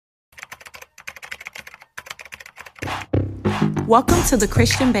Welcome to the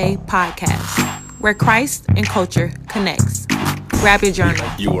Christian Bae podcast, where Christ and culture connects. Grab your journal.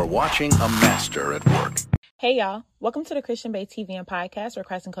 You are watching a master at work. Hey y'all, welcome to the Christian Bae TV and podcast, where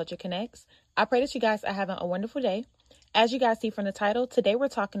Christ and culture connects. I pray that you guys are having a wonderful day. As you guys see from the title, today we're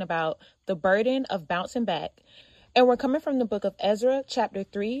talking about the burden of bouncing back. And we're coming from the book of Ezra, chapter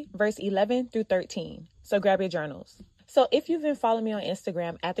 3, verse 11 through 13. So grab your journals. So if you've been following me on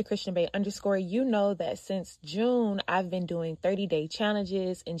Instagram at the Christian Bae _, you know that since June, I've been doing 30-day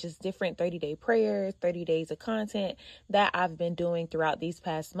challenges and just different 30-day prayers, 30 days of content that I've been doing throughout these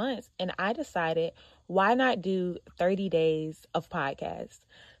past months. And I decided, why not do 30 days of podcasts?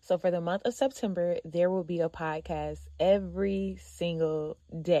 So for the month of September, there will be a podcast every single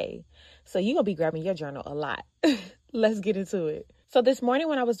day. So you're going to be grabbing your journal a lot. Let's get into it. So this morning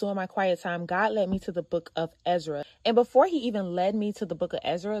when I was doing my quiet time, God led me to the book of Ezra. And before he even led me to the book of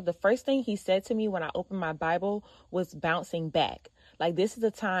Ezra, the first thing he said to me when I opened my Bible was bouncing back. Like, this is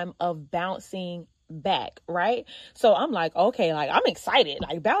a time of bouncing back, right? So I'm like, okay, like I'm excited,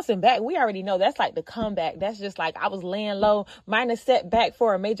 like bouncing back. We already know that's like the comeback. That's just like I was laying low, minor setback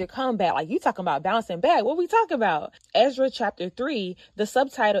for a major comeback. Like, you talking about bouncing back? What we talking about? Ezra chapter 3, the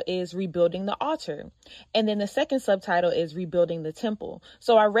subtitle is Rebuilding the Altar. And then the second subtitle is Rebuilding the Temple.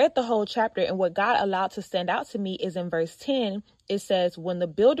 So I read the whole chapter, and what God allowed to stand out to me is in verse 10, it says, when the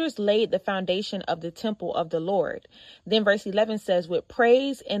builders laid the foundation of the temple of the Lord. Then verse 11 says, with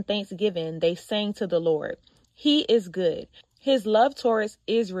praise and thanksgiving, they sang to the Lord. He is good. His love towards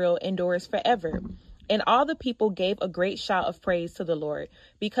Israel endures forever. And all the people gave a great shout of praise to the Lord,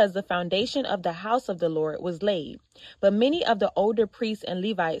 because the foundation of the house of the Lord was laid. But many of the older priests and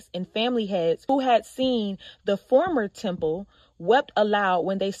Levites and family heads who had seen the former temple wept aloud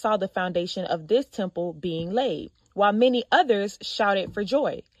when they saw the foundation of this temple being laid, while many others shouted for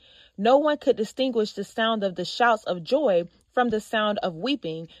joy. No one could distinguish the sound of the shouts of joy from the sound of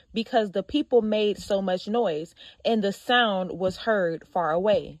weeping, because the people made so much noise, and the sound was heard far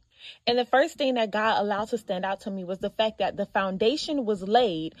away. And the first thing that God allowed to stand out to me was the fact that the foundation was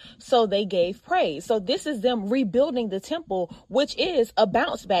laid, so they gave praise. So this is them rebuilding the temple, which is a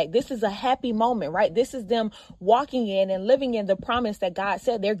bounce back. This is a happy moment, right? This is them walking in and living in the promise that God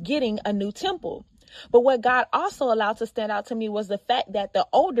said they're getting a new temple. But what God also allowed to stand out to me was the fact that the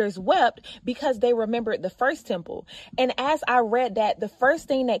elders wept because they remembered the first temple. And as I read that, the first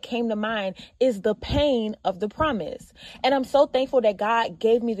thing that came to mind is the pain of the promise. And I'm so thankful that God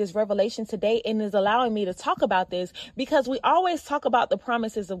gave me this revelation today and is allowing me to talk about this, because we always talk about the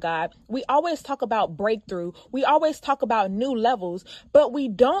promises of God. We always talk about breakthrough. We always talk about new levels, but we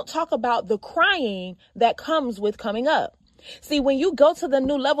don't talk about the crying that comes with coming up. See, when you go to the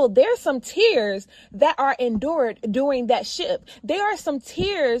new level, there's some tears that are endured during that shift. There are some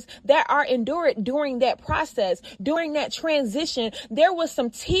tears that are endured during that process, during that transition. There was some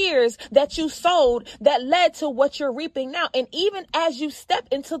tears that you sowed that led to what you're reaping now. And even as you step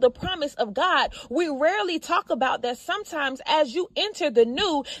into the promise of God, we rarely talk about that. Sometimes as you enter the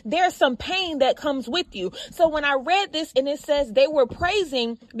new, there's some pain that comes with you. So when I read this and it says they were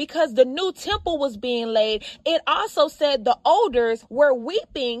praising because the new temple was being laid, it also said the elders were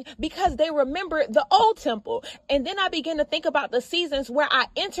weeping because they remembered the old temple. And then I began to think about the seasons where I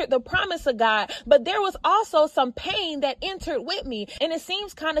entered the promise of God, but there was also some pain that entered with me. And it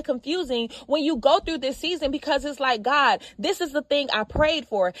seems kind of confusing when you go through this season, because it's like, God, this is the thing I prayed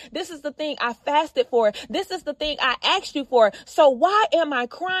for. This is the thing I fasted for. This is the thing I asked you for. So why am I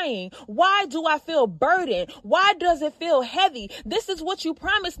crying? Why do I feel burdened? Why does it feel heavy? This is what you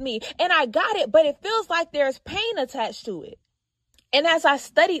promised me, and I got it, but it feels like there's pain attached to it. And as I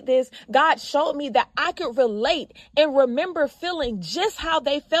studied this, God showed me that I could relate and remember feeling just how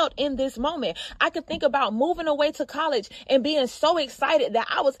they felt in this moment. I could think about moving away to college and being so excited that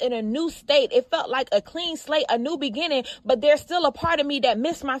I was in a new state. It felt like a clean slate, a new beginning, but there's still a part of me that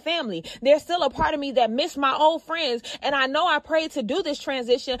missed my family. There's still a part of me that missed my old friends. And I know I prayed to do this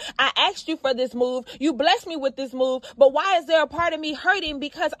transition. I asked you for this move. You blessed me with this move. But why is there a part of me hurting?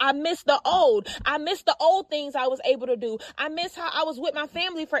 Because I miss the old. I miss the old things I was able to do. I miss how I was with my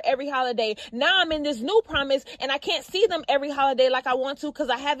family for every holiday. Now I'm in this new promise and I can't see them every holiday like I want to because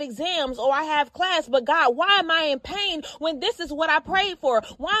I have exams or I have class. But God, why am I in pain when this is what I prayed for?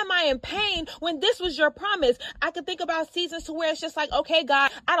 Why am I in pain when this was your promise? I could think about seasons to where it's just like, okay, God,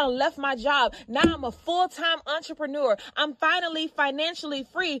 I done left my job. Now I'm a full-time entrepreneur. I'm finally financially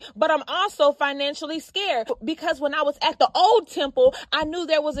free, but I'm also financially scared, because when I was at the old temple, I knew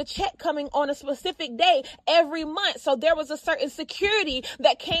there was a check coming on a specific day every month. So there was a certain security security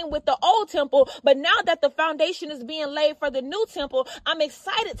that came with the old temple. But now that the foundation is being laid for the new temple, I'm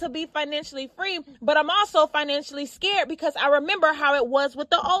excited to be financially free, but I'm also financially scared because I remember how it was with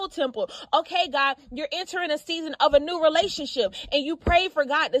the old temple. Okay, God, you're entering a season of a new relationship, and you prayed for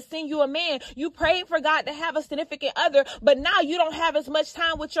God to send you a man. You prayed for God to have a significant other, but now you don't have as much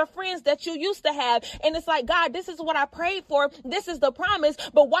time with your friends that you used to have. And it's like, God, this is what I prayed for. This is the promise,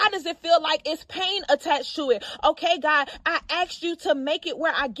 but why does it feel like it's pain attached to it? Okay, God, I asked you to make it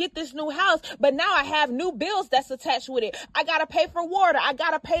where I get this new house, but now I have new bills that's attached with it. I got to pay for water. I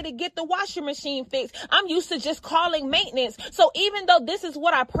got to pay to get the washing machine fixed. I'm used to just calling maintenance. So even though this is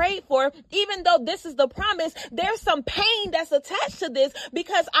what I prayed for, even though this is the promise, there's some pain that's attached to this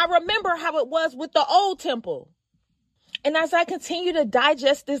because I remember how it was with the old temple. And as I continue to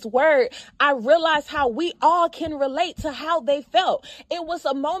digest this word, I realize how we all can relate to how they felt. It was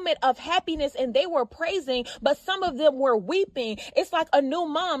a moment of happiness and they were praising, but some of them were weeping. It's like a new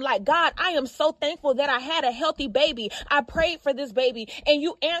mom, like, God, I am so thankful that I had a healthy baby. I prayed for this baby and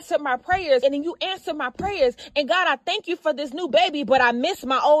you answered my prayers, and then you answered my prayers. And God, I thank you for this new baby, but I miss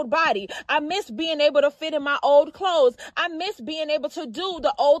my old body. I miss being able to fit in my old clothes. I miss being able to do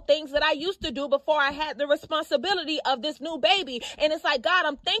the old things that I used to do before I had the responsibility of this new baby. And it's like, God,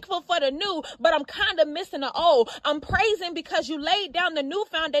 I'm thankful for the new, but I'm kind of missing the old. I'm praising because you laid down the new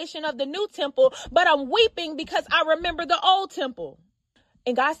foundation of the new temple, but I'm weeping because I remember the old temple.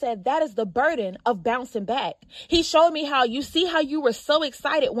 And God said, that is the burden of bouncing back. He showed me how you were so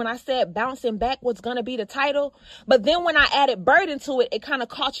excited when I said bouncing back was going to be the title. But then when I added burden to it, it kind of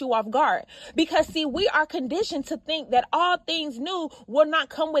caught you off guard. Because see, we are conditioned to think that all things new will not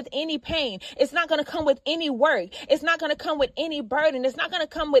come with any pain. It's not going to come with any work. It's not going to come with any burden. It's not going to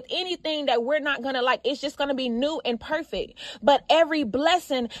come with anything that we're not going to like. It's just going to be new and perfect. But every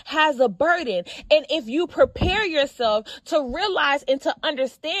blessing has a burden. And if you prepare yourself to realize and to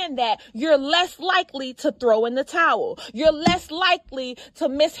understand that, you're less likely to throw in the towel. You're less likely to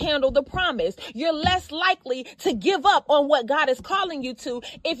mishandle the promise. You're less likely to give up on what God is calling you to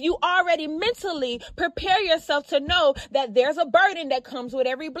if you already mentally prepare yourself to know that there's a burden that comes with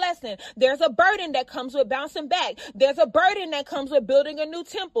every blessing. There's a burden that comes with bouncing back. There's a burden that comes with building a new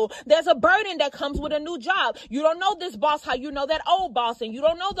temple. There's a burden that comes with a new job. You don't know this boss how you know that old boss, and you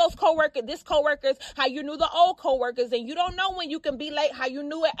don't know those coworkers how you knew the old coworkers, and you don't know when you can be late how you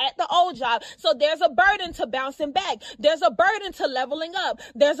knew it at the old job. So there's a burden to bouncing back. There's a burden to leveling up.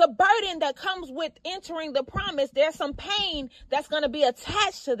 There's a burden that comes with entering the promise. There's some pain that's going to be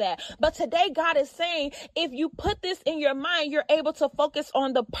attached to that. But today God is saying, if you put this in your mind, you're able to focus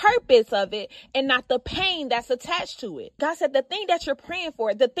on the purpose of it and not the pain that's attached to it. God said, the thing that you're praying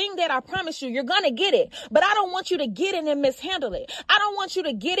for, the thing that I promise you, you're going to get it. But I don't want you to get it and mishandle it. I don't want you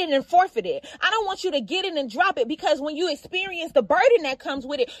to get it and forfeit it. I don't want you to get it and drop it, because when you experience the burden that comes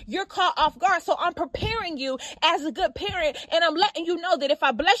with it, you're caught off guard. So I'm preparing you as a good parent, and I'm letting you know that if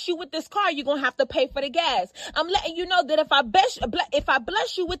I bless you with this car, you're going to have to pay for the gas. I'm letting you know that if I bless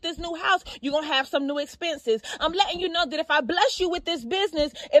you with this new house, you're going to have some new expenses. I'm letting you know that if I bless you with this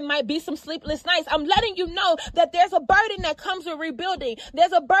business, it might be some sleepless nights. I'm letting you know that there's a burden that comes with rebuilding.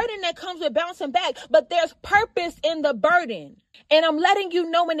 There's a burden that comes with bouncing back, but there's purpose in the burden. And I'm letting you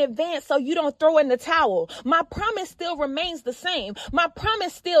know in advance so you don't throw in the towel. My promise still remains the same. My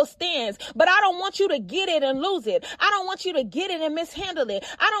promise still stands, but I don't want you to get it and lose it. I don't want you to get it and mishandle it.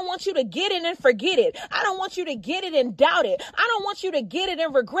 I don't want you to get it and forget it. I don't want you to get it and doubt it. I don't want you to get it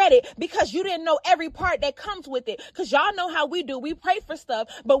and regret it because you didn't know every part that comes with it. Because y'all know how we do. We pray for stuff,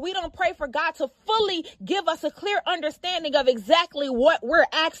 but we don't pray for God to fully give us a clear understanding of exactly what we're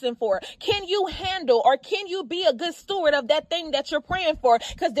asking for. Can you handle, or can you be a good steward of that thing that you're praying for?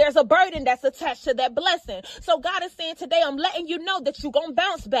 Because there's a burden that's attached to that blessing. So God is saying today, I'm letting you know that you're going to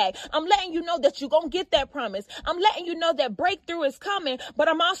bounce back. I'm letting you know that you're going to get that promise. I'm letting you know that breakthrough is coming, but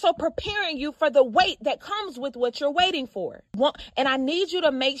I'm also preparing you for the weight that comes with what you're waiting for. And I need you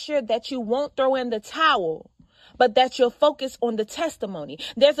to make sure that you won't throw in the towel, but that you'll focus on the testimony.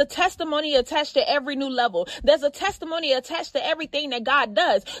 There's a testimony attached to every new level. There's a testimony attached to everything that God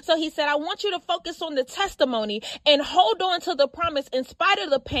does. So he said, I want you to focus on the testimony and hold on to the promise in spite of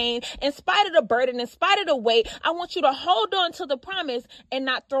the pain, in spite of the burden, in spite of the weight. I want you to hold on to the promise and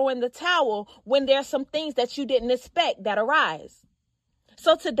not throw in the towel when there's some things that you didn't expect that arise.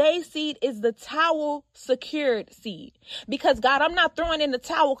 So today's seed is the towel secured seed. Because God, I'm not throwing in the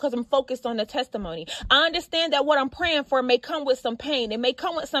towel because I'm focused on the testimony. I understand that what I'm praying for may come with some pain. It may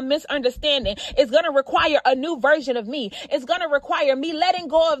come with some misunderstanding. It's going to require a new version of me. It's going to require me letting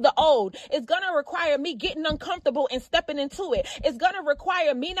go of the old. It's going to require me getting uncomfortable and stepping into it. It's going to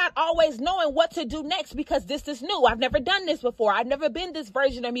require me not always knowing what to do next because this is new. I've never done this before. I've never been this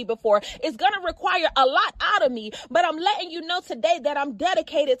version of me before. It's going to require a lot out of me, but I'm letting you know today that I'm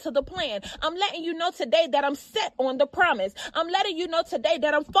dedicated to the plan. I'm letting you know today that I'm set on the promise. I'm letting you know today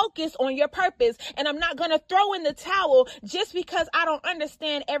that I'm focused on your purpose, and I'm not going to throw in the towel just because I don't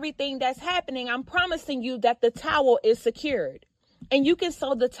understand everything that's happening. I'm promising you that the towel is secured. And you can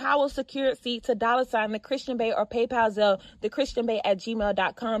sow the towel secured seed to $, the Christian Bae, or PayPal Zelle,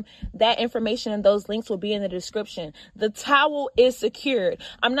 thechristianbae@gmail.com. That information and those links will be in the description. The towel is secured.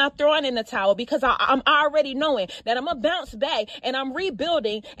 I'm not throwing in the towel because I'm already knowing that I'm going to bounce back and I'm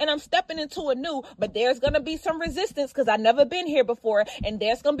rebuilding and I'm stepping into a new, but there's going to be some resistance because I've never been here before. And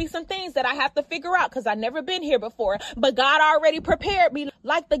there's going to be some things that I have to figure out because I've never been here before. But God already prepared me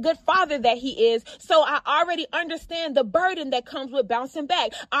like the good father that he is. So I already understand the burden that comes with bouncing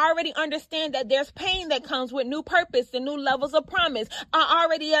back. I already understand that there's pain that comes with new purpose and new levels of promise. I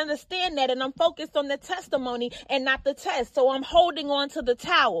already understand that, and I'm focused on the testimony and not the test. So I'm holding on to the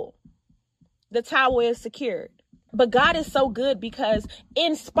towel. The towel is secured. But God is so good because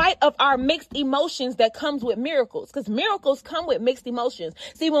in spite of our mixed emotions that comes with miracles, because miracles come with mixed emotions.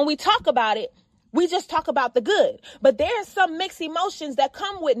 See, when we talk about it, we just talk about the good, but there's some mixed emotions that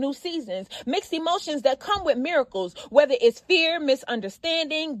come with new seasons, mixed emotions that come with miracles, whether it's fear,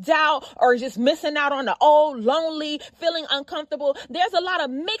 misunderstanding, doubt, or just missing out on the old, lonely, feeling uncomfortable. There's a lot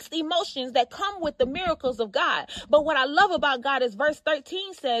of mixed emotions that come with the miracles of God. But what I love about God is verse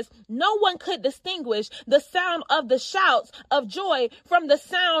 13 says, no one could distinguish the sound of the shouts of joy from the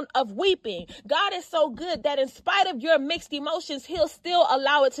sound of weeping. God is so good that in spite of your mixed emotions, he'll still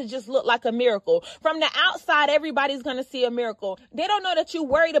allow it to just look like a miracle. From the outside, everybody's going to see a miracle. They don't know that you're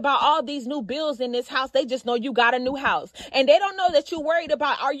worried about all these new bills in this house. They just know you got a new house. And they don't know that you're worried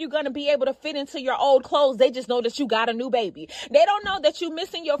about, are you going to be able to fit into your old clothes? They just know that you got a new baby. They don't know that you're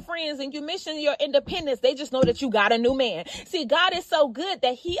missing your friends and you're missing your independence. They just know that you got a new man. See, God is so good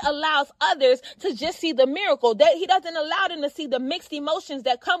that he allows others to just see the miracle. That he doesn't allow them to see the mixed emotions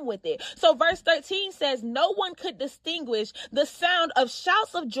that come with it. So verse 13 says, no one could distinguish the sound of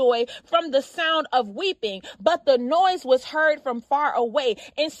shouts of joy from the sound of weeping, but the noise was heard from far away.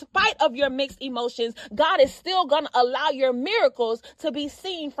 In spite of your mixed emotions, God is still going to allow your miracles to be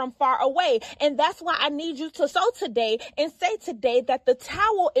seen from far away. And that's why I need you to sow today and say today that the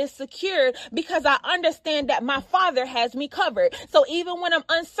towel is secured because I understand that my Father has me covered. So even when I'm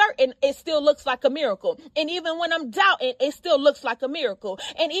uncertain, it still looks like a miracle. And even when I'm doubting, it still looks like a miracle.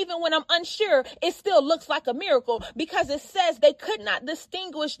 And even when I'm unsure, it still looks like a miracle because it says they could not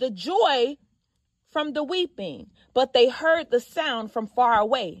distinguish the joy from the weeping, but they heard the sound from far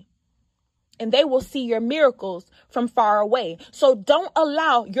away. And they will see your miracles from far away. So don't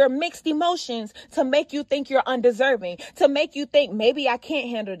allow your mixed emotions to make you think you're undeserving, to make you think maybe I can't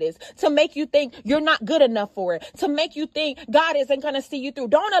handle this, to make you think you're not good enough for it, to make you think God isn't going to see you through.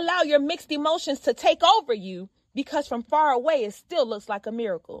 Don't allow your mixed emotions to take over you because from far away, it still looks like a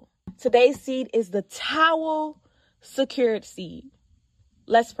miracle. Today's seed is the towel secured seed.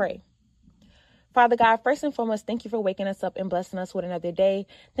 Let's pray. Father God, first and foremost, thank you for waking us up and blessing us with another day.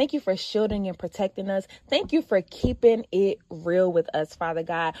 Thank you for shielding and protecting us. Thank you for keeping it real with us, Father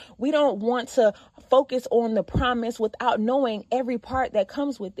God. We don't want to focus on the promise without knowing every part that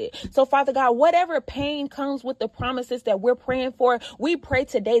comes with it. So, Father God, whatever pain comes with the promises that we're praying for, we pray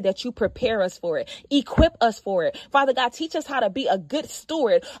today that you prepare us for it, equip us for it. Father God, teach us how to be a good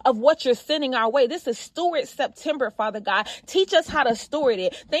steward of what you're sending our way. This is Steward September, Father God. Teach us how to steward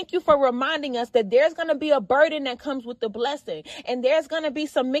it. Thank you for reminding us that there's going to be a burden that comes with the blessing, and there's going to be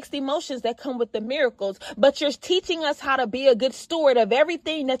some mixed emotions that come with the miracles, but you're teaching us how to be a good steward of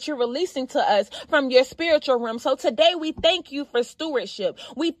everything that you're releasing to us from your spiritual realm. So today we thank you for stewardship.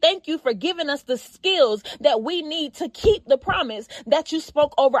 We thank you for giving us the skills that we need to keep the promise that you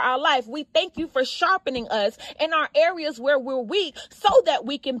spoke over our life. We thank you for sharpening us in our areas where we're weak so that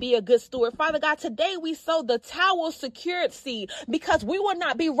we can be a good steward. Father God, today we sow the towel secured seed because we will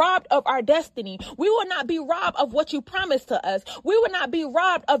not be robbed of our destiny. destiny. We will not be robbed of what you promised to us. We will not be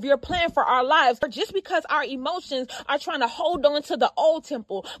robbed of your plan for our lives. Or just because our emotions are trying to hold on to the old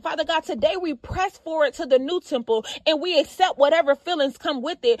temple. Father God, today we press forward to the new temple and we accept whatever feelings come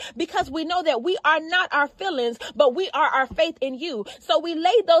with it, because we know that we are not our feelings, but we are our faith in you. So we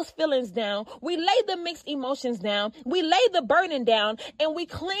lay those feelings down. We lay the mixed emotions down. We lay the burden down, and we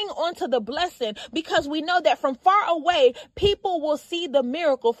cling onto the blessing, because we know that from far away, people will see the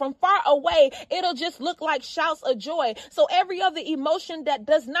miracle. From far away, it'll just look like shouts of joy. So every other emotion that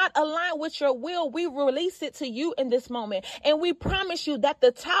does not align with your will, we release it to you in this moment. And we promise you that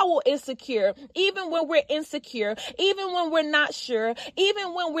the towel is secure, even when we're insecure, even when we're not sure,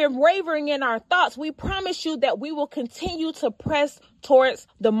 even when we're wavering in our thoughts. We promise you that we will continue to press towards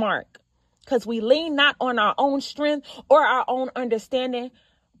the mark, because we lean not on our own strength or our own understanding,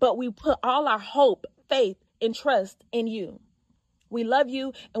 but we put all our hope, faith, and trust in you. We love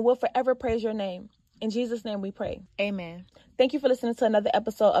you and will forever praise your name. In Jesus' name we pray. Amen. Thank you for listening to another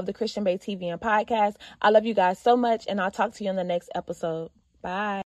episode of the Christian Bae TV and Podcast. I love you guys so much, and I'll talk to you in the next episode. Bye.